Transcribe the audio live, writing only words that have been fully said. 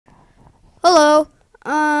Hello.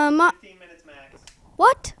 15 minutes max.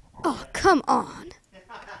 What? Oh, come on.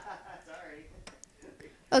 Sorry.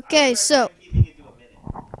 Okay, so Keeping it to a minute.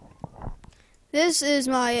 this is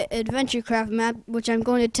my adventure craft map, which I'm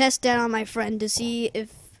going to test out on my friend to see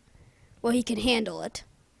if, well, he can handle it.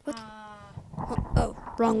 What? Oh,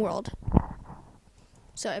 wrong world.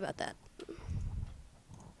 Sorry about that.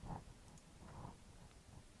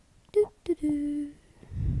 Doo-doo-doo.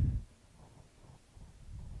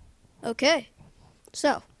 Okay,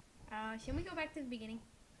 so Should we go back to the beginning?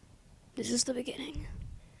 this is the beginning.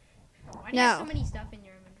 Why do you have so many stuff in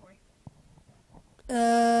your inventory?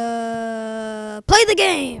 Play the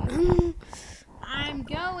game. I'm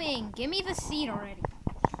going. Give me the seed already.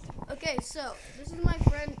 Okay, so this is my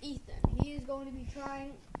friend Ethan. He is going to be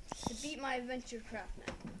trying to beat my adventure craft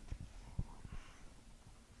map.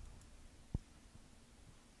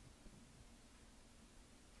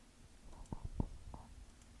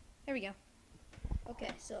 There we go.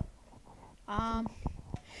 Okay, so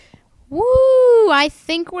Woo! I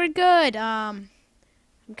think we're good. I'm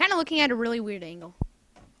kind of looking at a really weird angle.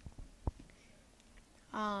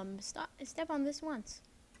 Step on this once.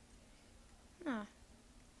 Where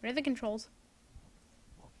are the controls?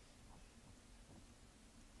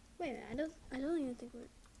 wait a minute. I don't even think we're.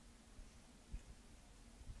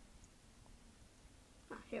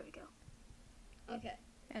 Here we go. Okay.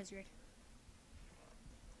 That was weird.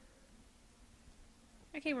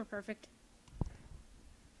 Okay, we're perfect.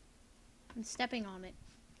 I'm stepping on it.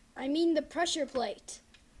 I mean the pressure plate.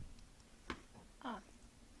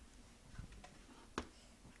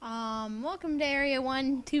 Welcome to Area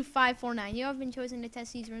 12549. You have been chosen to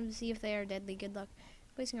test these rooms to see if they are deadly. Good luck.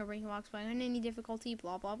 Placing a breaking box by on any difficulty.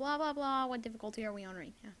 Blah, blah, blah, blah, blah. What difficulty are we on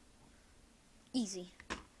right now? Easy.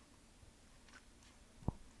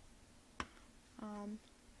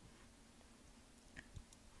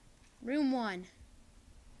 Room 1.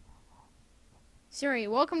 Siri,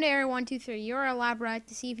 welcome to Area 123. You are a lab rat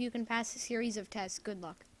to see if you can pass a series of tests. Good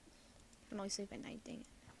luck. You can only sleep at night, dang it.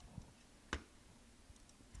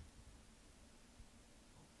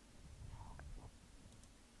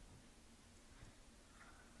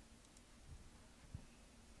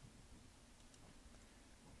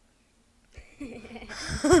 You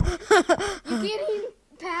can't even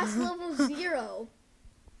pass level 0.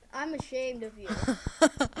 I'm ashamed of you.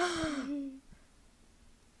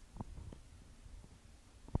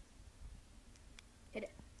 Hit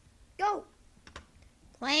it. Go!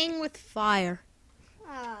 Playing with fire.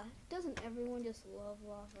 Doesn't everyone just love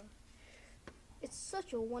lava? It's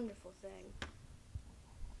such a wonderful thing.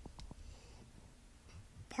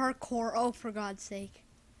 Parkour, oh for God's sake.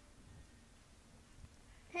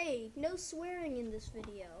 Hey, no swearing in this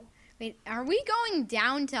video. Wait, are we going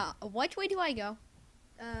down to... Which way do I go?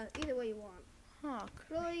 Either way you want. Oh,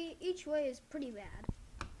 Really, each way is pretty bad.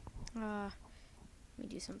 let me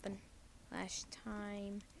do something. Last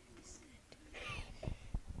time...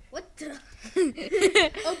 What the?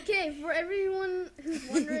 Okay, for everyone who's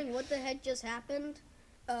wondering what the heck just happened,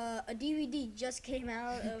 a DVD just came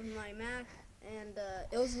out of my Mac, and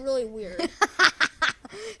it was really weird.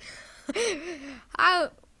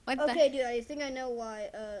 Okay, dude, I think I know why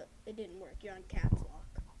it didn't work. You're on caps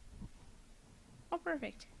lock. Oh,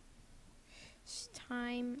 perfect.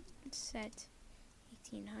 Time set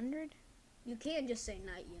 1800. You can't just say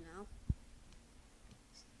night, you know.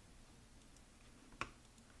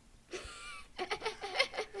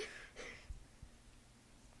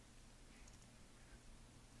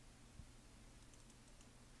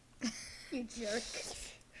 You jerk.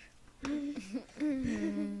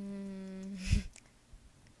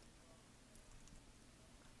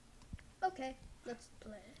 Okay, let's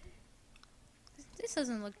play. This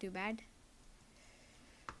doesn't look too bad.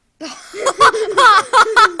 Don't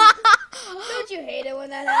you hate it when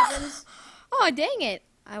that happens? Oh, dang it.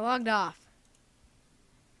 I logged off.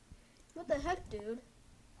 What the heck, dude?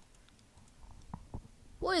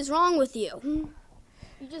 What is wrong with you?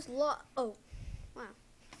 You just lost. Oh, wow.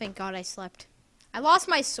 Thank God I slept. I lost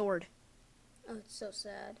my sword. Oh, it's so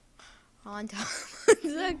sad. On top.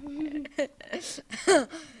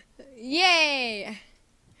 Yay!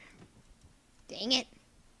 Dang it.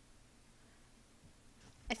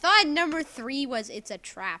 I thought number 3 was it's a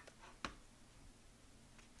trap.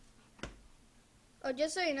 Oh,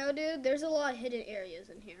 just so you know, dude, there's a lot of hidden areas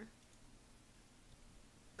in here.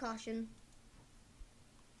 Caution.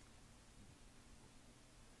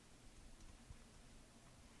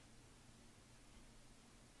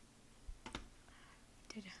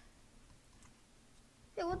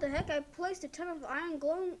 Hey, what the heck? I placed a ton of iron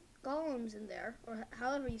golems in there, or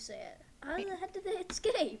however you say it. How the heck did they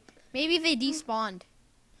escape? Maybe they despawned.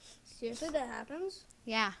 Seriously, that happens?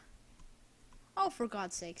 Yeah. Oh, for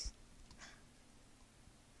God's sakes.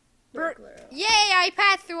 Burglar. Yay, I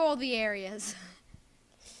passed through all the areas.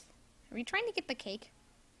 Are you trying to get the cake?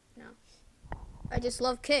 I just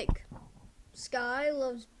love cake. Sky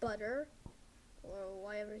loves butter, or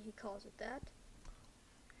whatever he calls it that.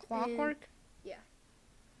 Clockwork? Just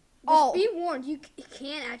Oh. be warned, you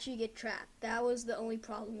can't actually get trapped. That was the only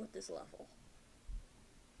problem with this level.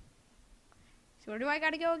 So where do I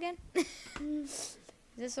gotta go again? Is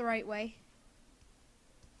this the right way?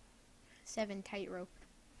 7 tightrope.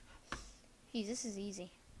 Geez, this is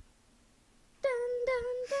easy. Dun, dun,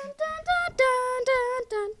 dun, dun, dun, dun, dun,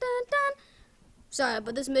 dun, dun, dun. Sorry,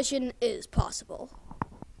 but this mission is possible.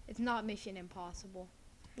 It's not mission impossible.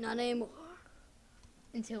 Not anymore.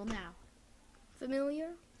 Until now.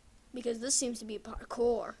 Familiar? Because this seems to be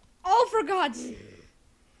parkour. Oh, for God's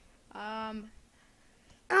Oh,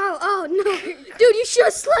 no. Dude, you should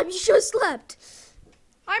have slept.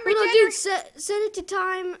 I'm No, regenerating. dude, set it to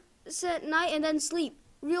time, set night, and then sleep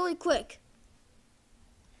really quick.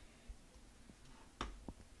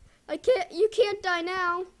 You can't die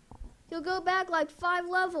now. You'll go back like 5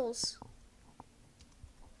 levels.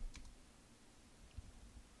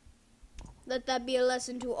 Let that be a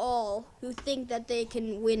lesson to all who think that they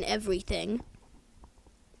can win everything.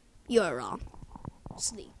 You're wrong.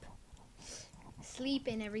 Sleep. Sleep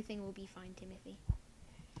and everything will be fine, Timothy.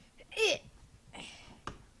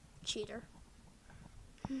 Cheater.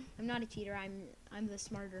 I'm not a cheater. I'm the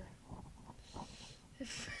smarter.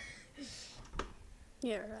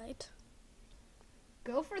 You're right.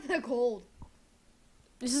 Go for the gold.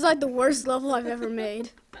 This is like the worst level I've ever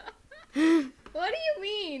made. What do you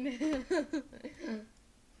mean?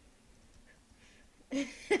 How's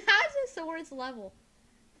this the worst level?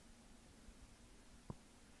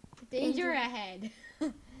 Danger ahead.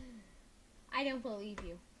 I don't believe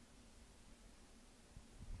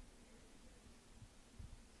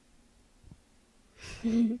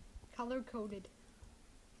you. Color coded.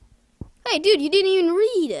 Hey, dude, you didn't even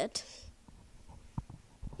read it.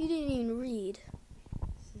 You didn't even read.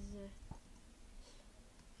 This is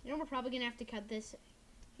we're probably gonna have to cut this.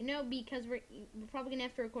 Because we're probably gonna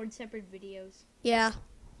have to record separate videos. Yeah.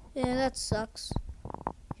 Yeah, that sucks.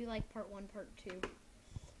 If you like part 1, part 2.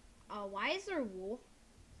 Why is there wool?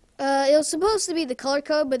 It was supposed to be the color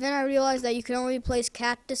code, but then I realized that you can only place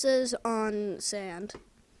cactuses on sand.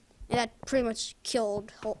 And that pretty much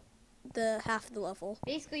killed the half of the level.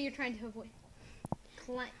 Basically, you're trying to avoid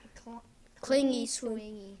Clingy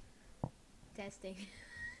swingy testing.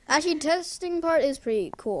 Actually, testing part is pretty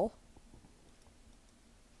cool.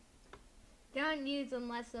 Don't use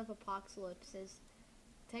unless of apocalypses.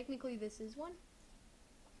 Technically, this is one.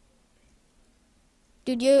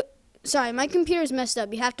 Dude, sorry, my computer's messed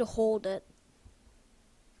up. You have to hold it.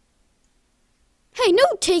 Hey, no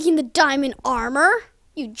taking the diamond armor.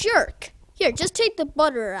 You jerk. Here, just take the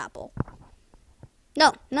butter apple.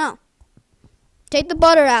 No. Take the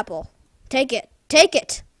butter apple. Take it. Take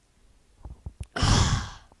it.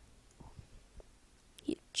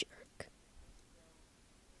 You jerk.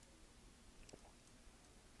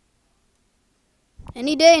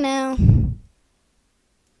 Any day now.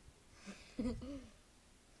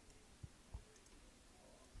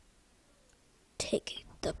 Take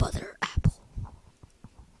the butter apple.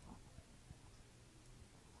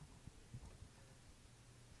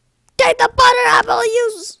 Take the butter apple,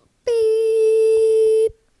 you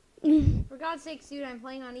beep. For God's sake, dude, I'm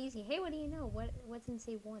playing on easy. Hey, what do you know? What's in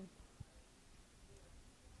save 1?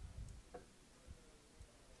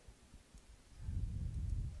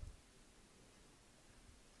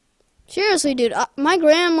 Seriously, dude, my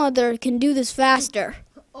grandmother can do this faster.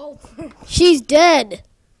 Oh. She's dead.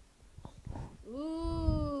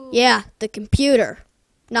 Ooh. Yeah, the computer.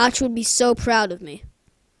 Notch would be so proud of me.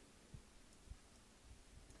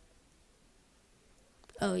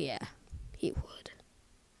 Oh, yeah, he would. What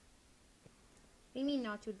do you mean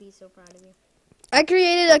Notch would be so proud of you? I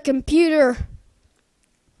created a computer.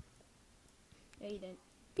 No, you didn't.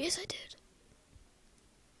 Yes, I did.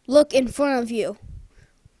 Look in front of you.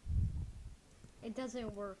 It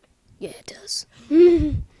doesn't work. Yeah, it does.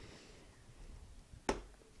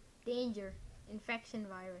 Danger. Infection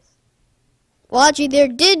virus. Well, actually, there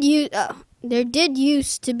did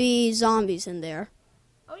used to be zombies in there.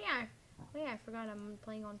 Oh, yeah. I forgot I'm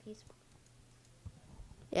playing on peaceful.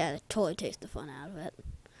 Yeah, it totally takes the fun out of it.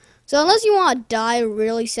 So unless you want to die a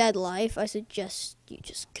really sad life, I suggest you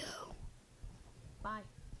just go. Bye.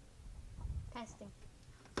 Testing.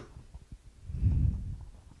 I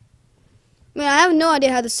mean, I have no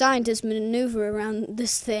idea how the scientists maneuver around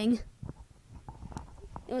this thing.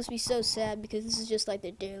 it must be so sad because this is just like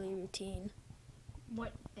their daily routine.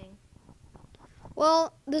 What thing?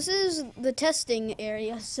 Well, this is the testing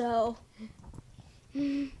area, so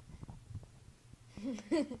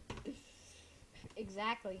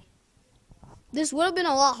Exactly. this would have been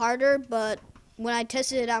a lot harder, but when I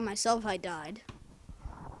tested it out myself, I died.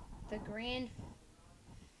 The grand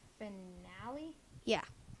finale? Yeah.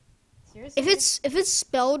 Seriously? If it's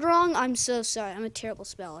spelled wrong, I'm so sorry. I'm a terrible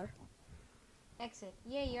speller. Exit.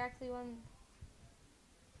 Yeah, you're actually one.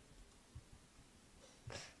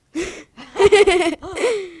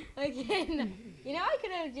 Again. You know, I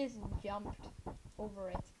could have just jumped over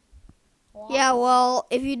it. Wow. Yeah, well,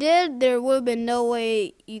 if you did, there would have been no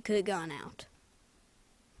way you could have gone out.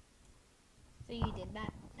 So you did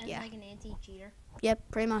that as Yeah. like an anti-cheater. Yep,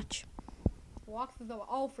 pretty much. Walk through the wall.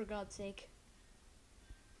 Oh, for God's sake.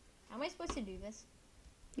 How am I supposed to do this?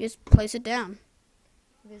 You just place it down.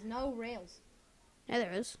 There's no rails. Yeah,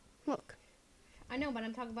 there is. Look. I know, but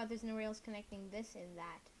I'm talking about there's no rails connecting this and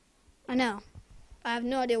that. I know. I have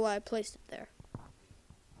no idea why I placed it there.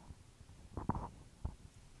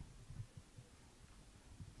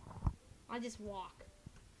 I'll just walk.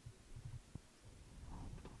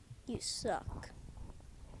 You suck.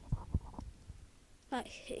 I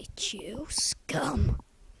hate you, scum.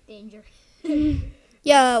 Danger.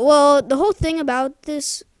 Yeah, well, the whole thing about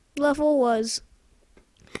this level was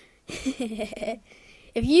if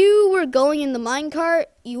you were going in the minecart,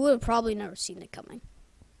 you would have probably never seen it coming.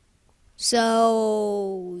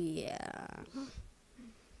 So, yeah.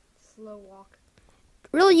 Slow walk.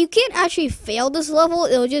 Really, you can't actually fail this level.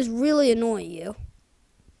 It'll just really annoy you.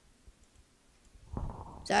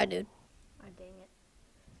 Sorry, dude. Oh, dang it.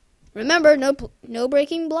 Remember, no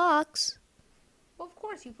breaking blocks. Well, of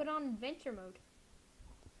course, you put on adventure mode.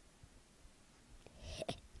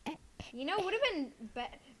 You know, it would have been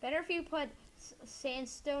better if you put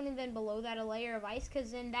sandstone and then below that a layer of ice,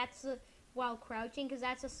 because then that's while crouching, because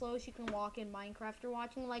that's the slowest you can walk in Minecraft. You're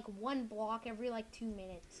watching like one block every like 2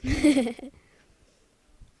 minutes.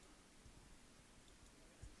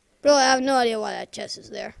 Bro, I have no idea why that chest is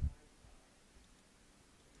there.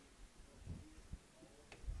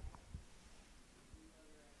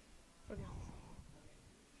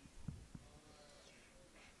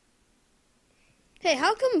 Hey,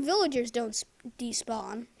 how come villagers don't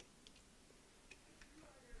despawn?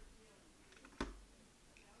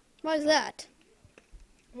 Why is that?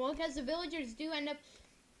 Well, because the villagers do end up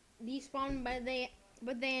despawning, but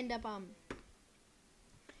they end up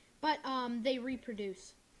they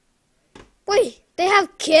reproduce. Wait, they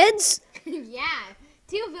have kids? Yeah,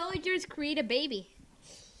 2 villagers create a baby.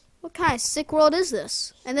 What kind of sick world is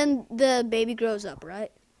this? And then the baby grows up,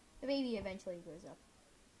 right? The baby eventually grows up,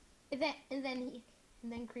 and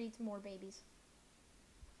then creates more babies,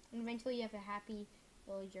 and eventually you have a happy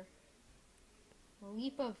villager. A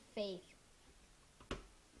leap of faith.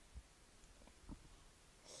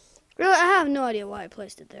 Really, I have no idea why I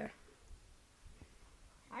placed it there.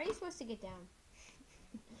 How are you supposed to get down?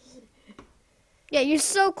 Yeah, you're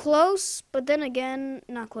so close, but then again,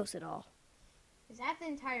 not close at all. Is that the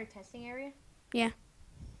entire testing area? Yeah.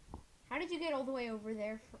 How did you get all the way over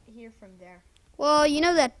there, here from there? Well, you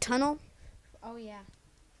know that tunnel? Oh, yeah.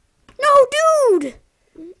 No, dude!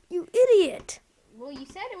 You idiot. Well, you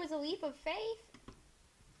said it was a leap of faith.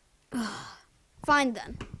 Fine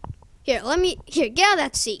then. Here, get out of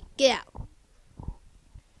that seat. Get out.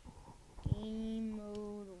 Game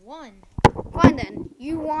mode 1. Fine then.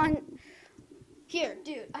 You want... Here,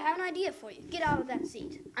 dude, I have an idea for you. Get out of that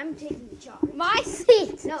seat. I'm taking the charge. My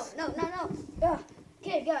seat! No. Ugh.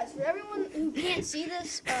 Okay, guys, for everyone who can't see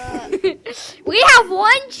this, We have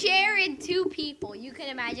 1 chair and 2 people. You can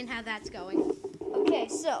imagine how that's going. okay,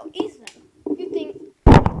 so, Ethan, you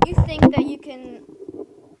think that you can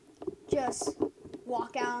just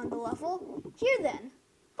walk out on the level? Here then,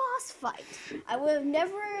 boss fight. I would have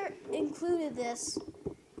never included this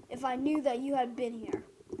if I knew that you had been here.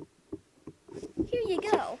 Here you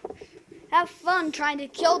go. Have fun trying to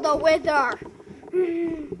kill the wither.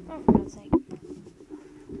 Oh, for God's sake.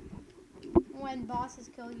 When bosses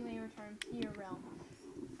kill, you may return to your realm.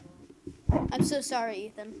 I'm so sorry,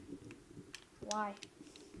 Ethan. Why?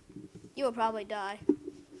 You will probably die.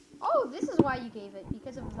 Oh, this is why you gave it,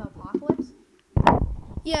 because of the apocalypse?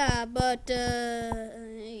 Yeah, but,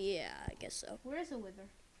 yeah, I guess so. Where is the wither?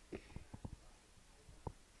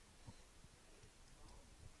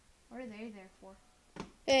 What are they there for?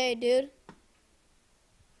 Hey, dude.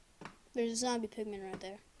 There's a zombie pigman right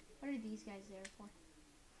there. What are these guys there for?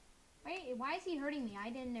 Why is he hurting me? I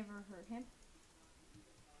didn't ever hurt him.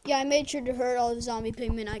 Yeah, I made sure to hurt all the zombie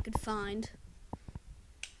pigmen I could find.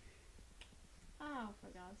 Oh, for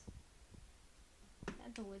God's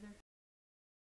That's a wither.